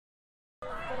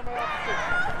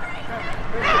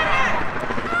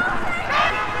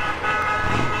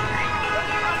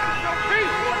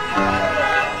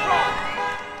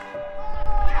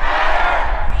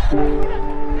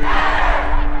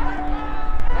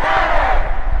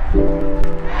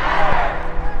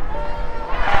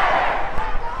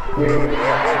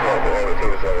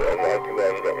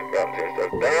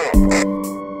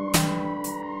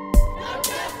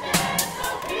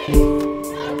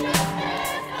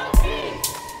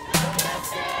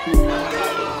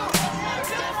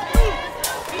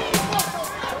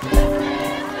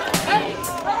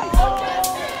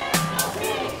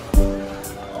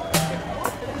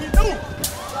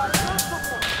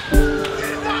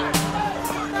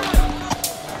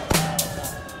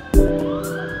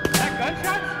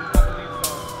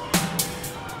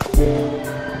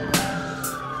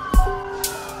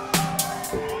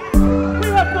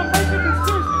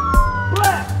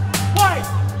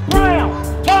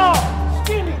Brown, tall,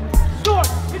 skinny, short,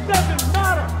 it doesn't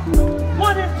matter.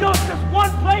 One injustice,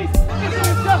 one place, is an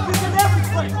injustice in every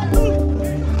place.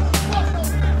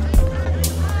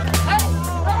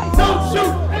 Don't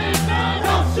shoot!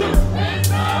 Don't shoot! Don't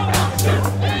shoot!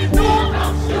 Don't shoot!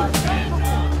 Don't shoot!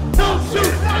 Don't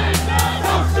shoot!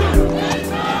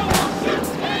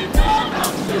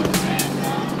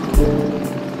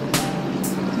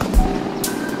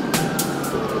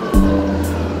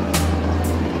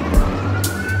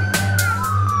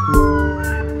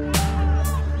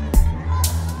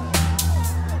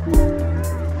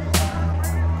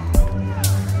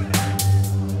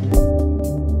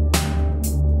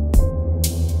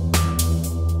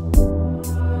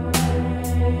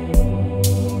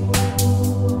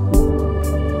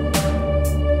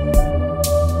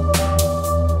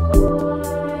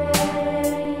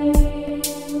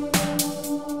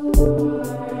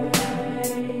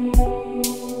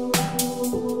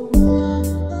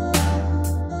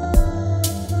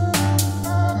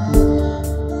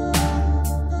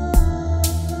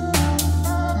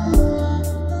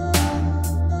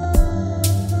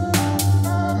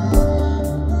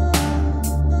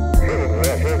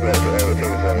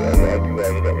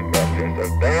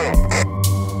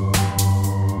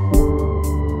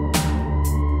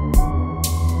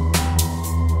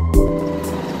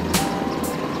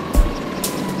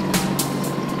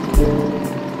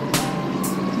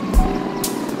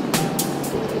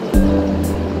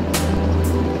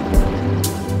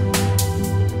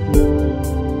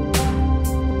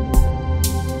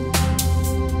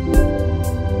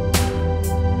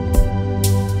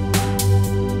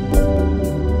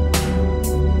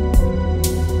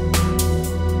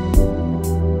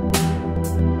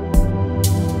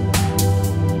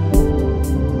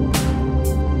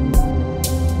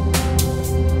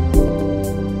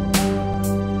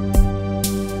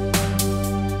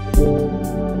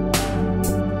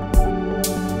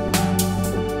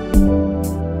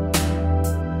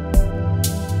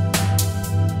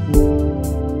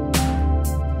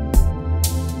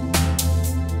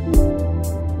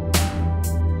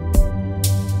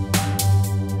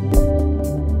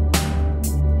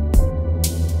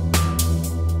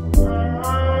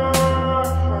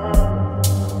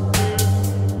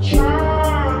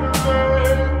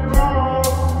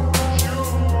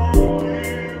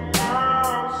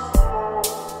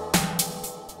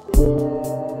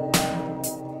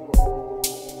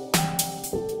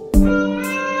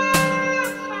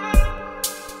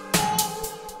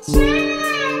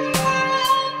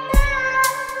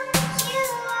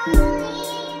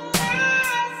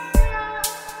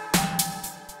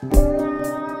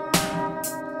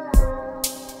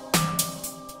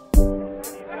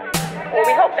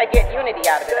 They get unity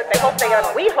out of it.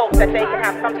 We hope that they can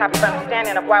have some type of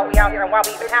understanding of why we out here and why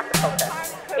we even have to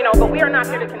protest. You know, but we are not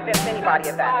here to convince anybody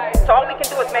of that. So all we can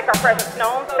do is make our presence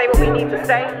known, say what we need to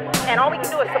say, and all we can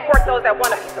do is support those that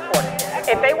want to be supported.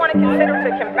 If they want to consider to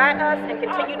combat us and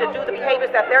continue to do the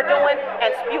behaviors that they're doing and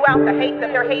spew out the hate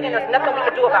that they're hating, there's nothing we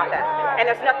can do about that. And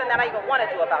there's nothing that I even want to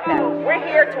do about that. We're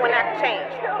here to enact change.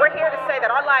 We're here to say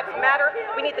that our lives matter.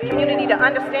 We need the community to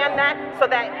understand that so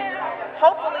that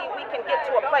hopefully we can get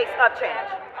to a place of change.